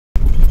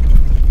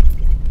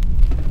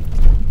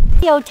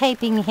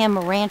Videotaping him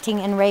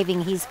ranting and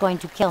raving he's going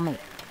to kill me.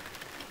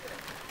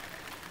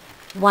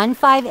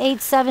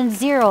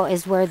 15870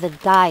 is where the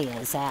guy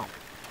is at.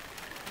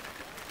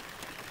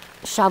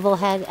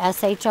 Shovelhead,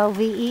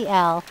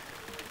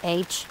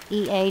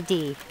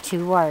 Shovelhead,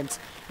 2 words.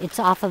 It's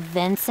off of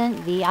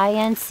Vincent,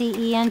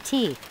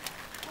 Vincent.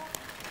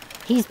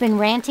 He's been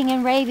ranting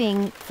and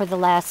raving for the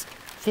last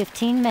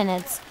 15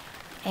 minutes,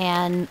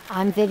 and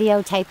I'm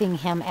videotaping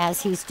him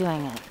as he's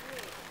doing it.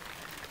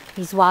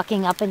 He's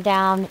walking up and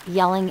down,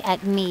 yelling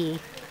at me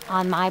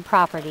on my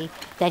property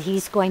that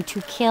he's going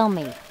to kill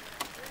me.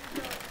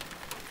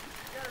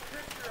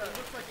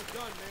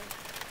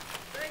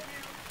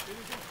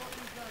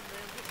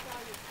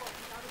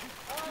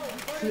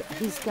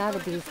 He's got to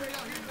be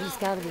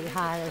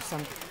high or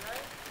something.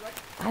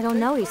 I don't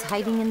know. He's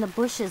hiding in the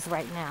bushes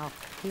right now.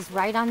 He's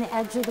right on the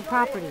edge of the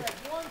property,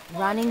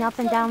 running up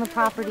and down the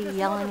property,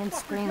 yelling and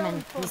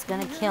screaming. He's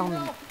gonna kill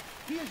me.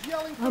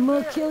 I'm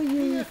gonna kill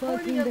you, you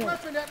fucking bitch.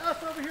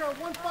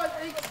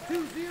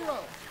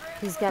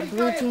 He's got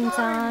blue jeans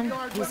on.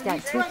 He's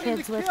got 2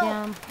 kids with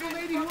him.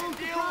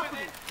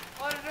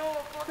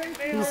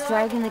 He's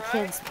dragging the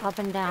kids up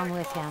and down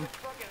with him.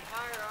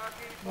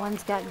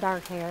 One's got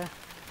dark hair.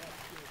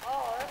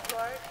 Oh, that's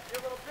right. You're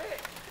a little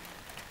bitch.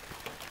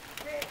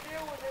 You can't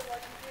deal with it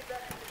like you did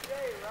back in the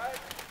day, right?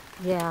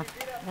 Yeah,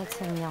 that's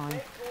him yelling.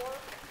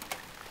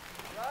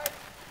 Right?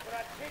 When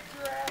I kicked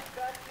your ass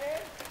back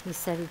then? He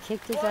said he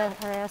kicked his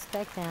ass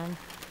back then.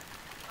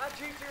 I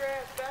kicked your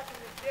ass back in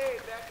the day,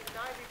 back in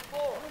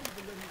 94.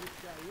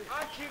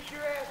 I kicked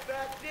your ass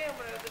back then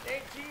when I was an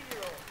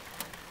 18-year-old.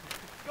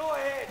 Go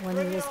ahead, bring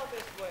it on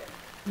this way.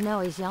 No,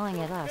 he's yelling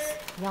at us,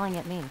 yelling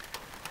at me.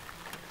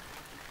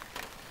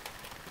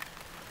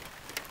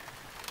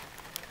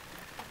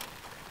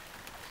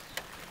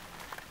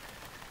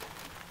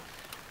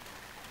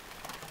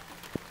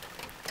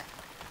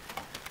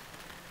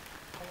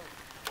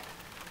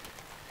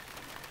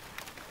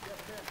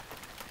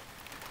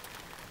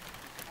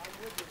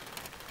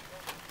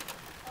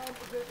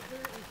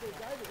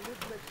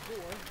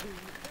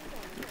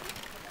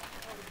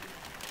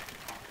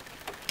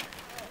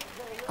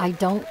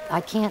 I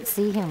can't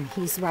see him.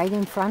 He's right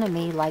in front of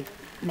me, like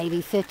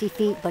maybe 50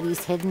 feet, but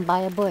he's hidden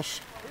by a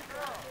bush.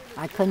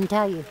 I couldn't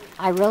tell you.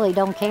 I really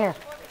don't care.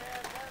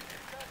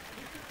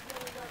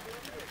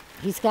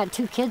 He's got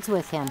 2 kids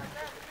with him.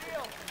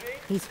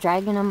 He's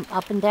dragging them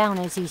up and down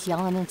as he's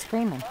yelling and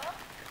screaming.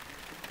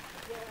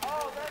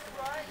 Oh, that's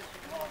right.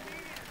 You won't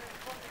need it in the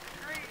fucking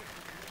street.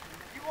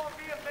 You won't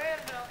be a man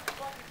enough to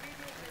fucking be in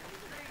the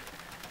street,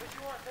 but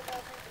you want to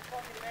come some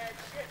fucking mad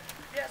shit.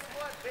 Guess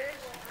what, bitch?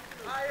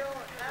 I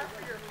own half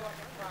of your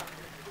fucking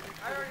property.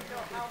 I already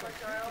know how much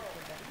I owe.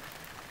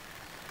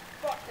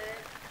 Fuckhead.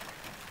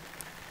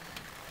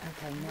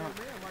 Okay, now.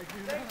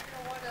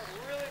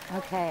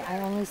 Okay, I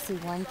only see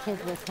 1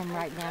 kid with him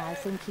right now. I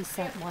think he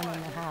sent one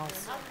in the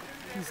house.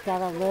 He's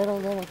got a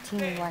little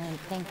teeny one in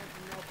pink.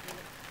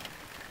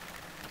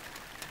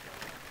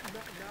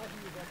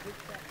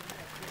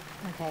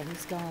 Okay,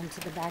 he's going to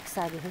the back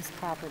side of his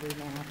property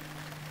now.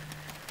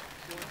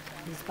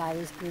 He's by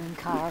his green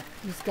car.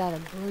 He's got a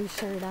blue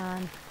shirt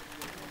on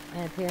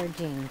and a pair of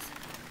jeans.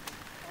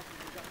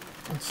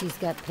 And she's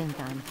got pink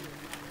on.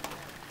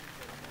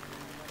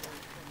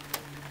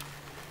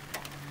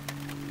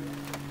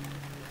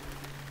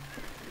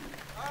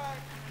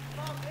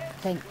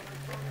 Thank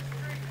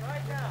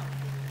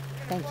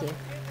you.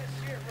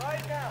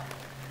 Right now.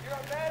 You're a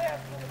badass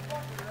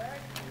motherfucker,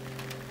 right? You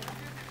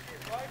do this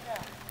shit right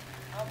now.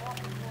 I'm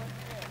walking towards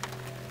the end.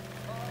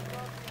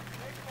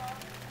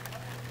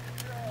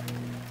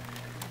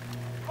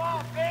 Come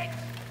on, bitch!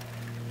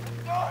 Let's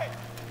do it!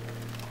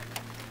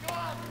 Come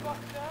on,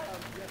 fuck that!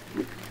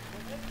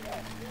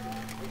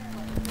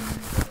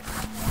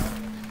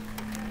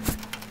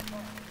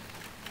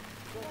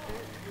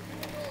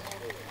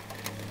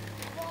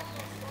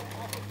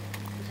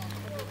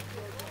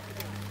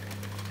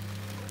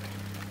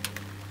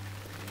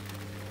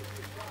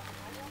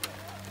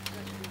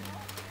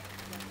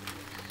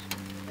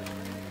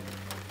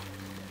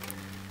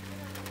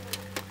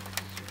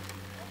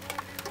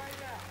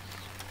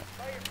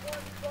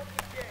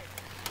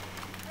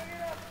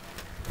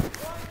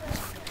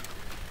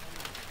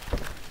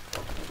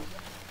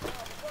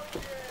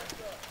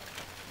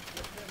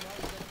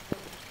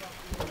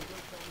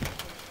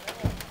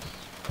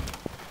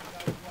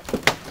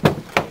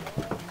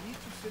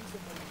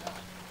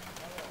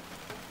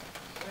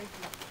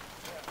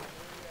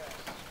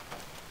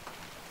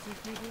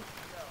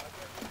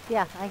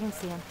 Yeah, I can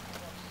see him.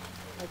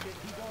 Okay,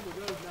 he's on the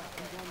road now.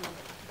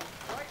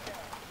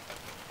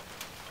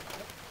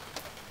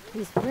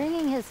 He's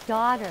bringing his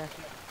daughter.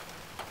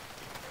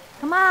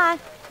 Come on.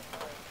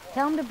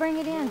 Tell him to bring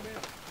it in.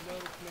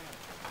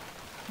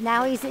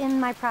 Now he's in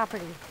my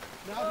property.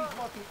 Now he's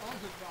walking on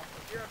his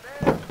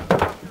property.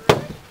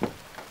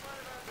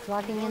 He's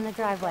walking in the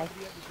driveway.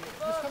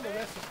 Just come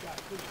arrest this guy,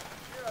 please.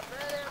 You're a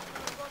badass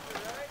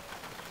motherfucker, right?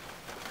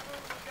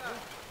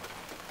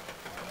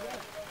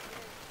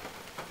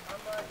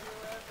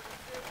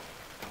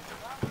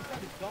 He's got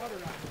his daughter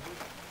out there.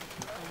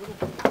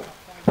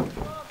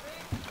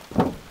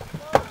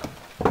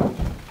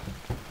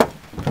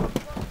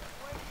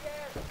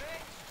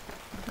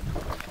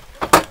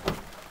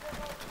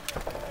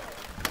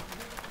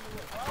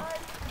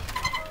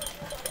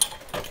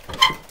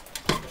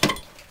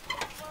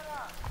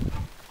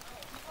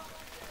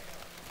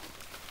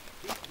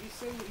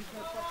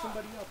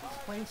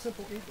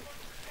 simple English.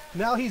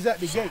 Now he's at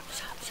the gate.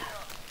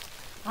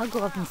 I'll go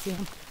up and see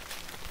him.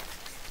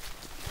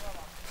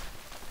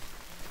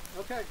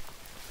 Okay.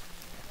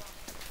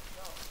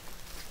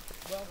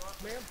 Well,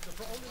 ma'am,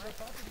 the only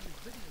property is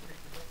videotaped.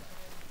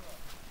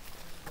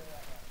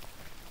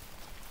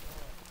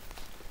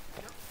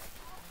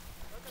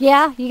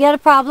 Yeah, you got a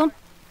problem?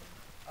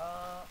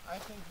 I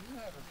think you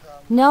have a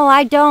problem. No,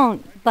 I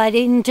don't. But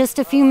in just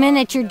a few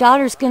minutes, your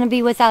daughter's going to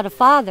be without a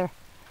father.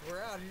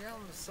 We're out here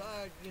on the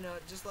side, you know,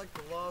 just like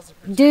the laws that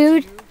protect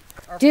Dude, you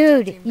are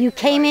dude, protecting you me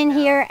came right in now.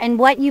 here, and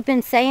what you've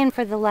been saying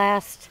for the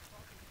last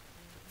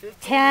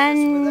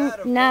 15 minutes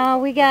without a no,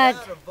 vocal, we got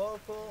without a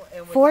vocal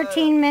and without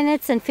 14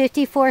 minutes and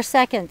 54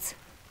 seconds.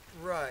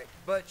 Right,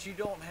 but you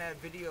don't have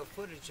video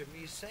footage of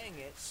me saying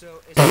it, so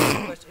it's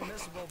pretty much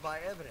admissible by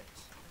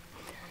evidence.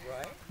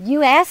 Right?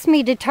 You asked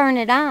me to turn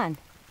it on.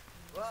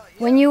 Well,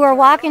 When you were turn it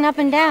walking on, up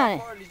and down it.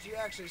 How far did you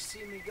actually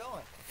see me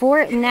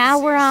going? Now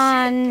see we're shit,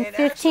 on and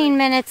 15 actually,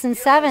 minutes and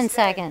you 7 understand,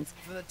 seconds.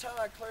 From the time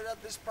I cleared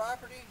up this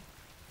property,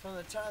 from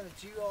the time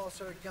that you all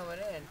started coming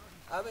in,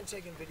 I've been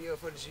taking video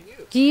footage of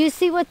you. Do you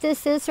see what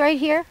this is right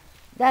here?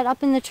 That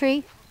up in the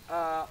tree?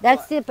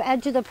 That's What? the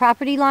edge of the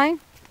property line?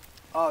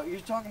 Oh, you're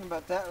talking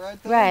about that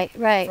right there? Right,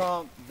 right.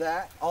 From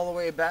that all the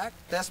way back?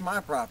 That's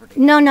my property.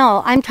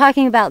 No, I'm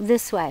talking about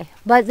this way.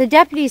 But the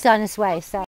deputy's on his way, so.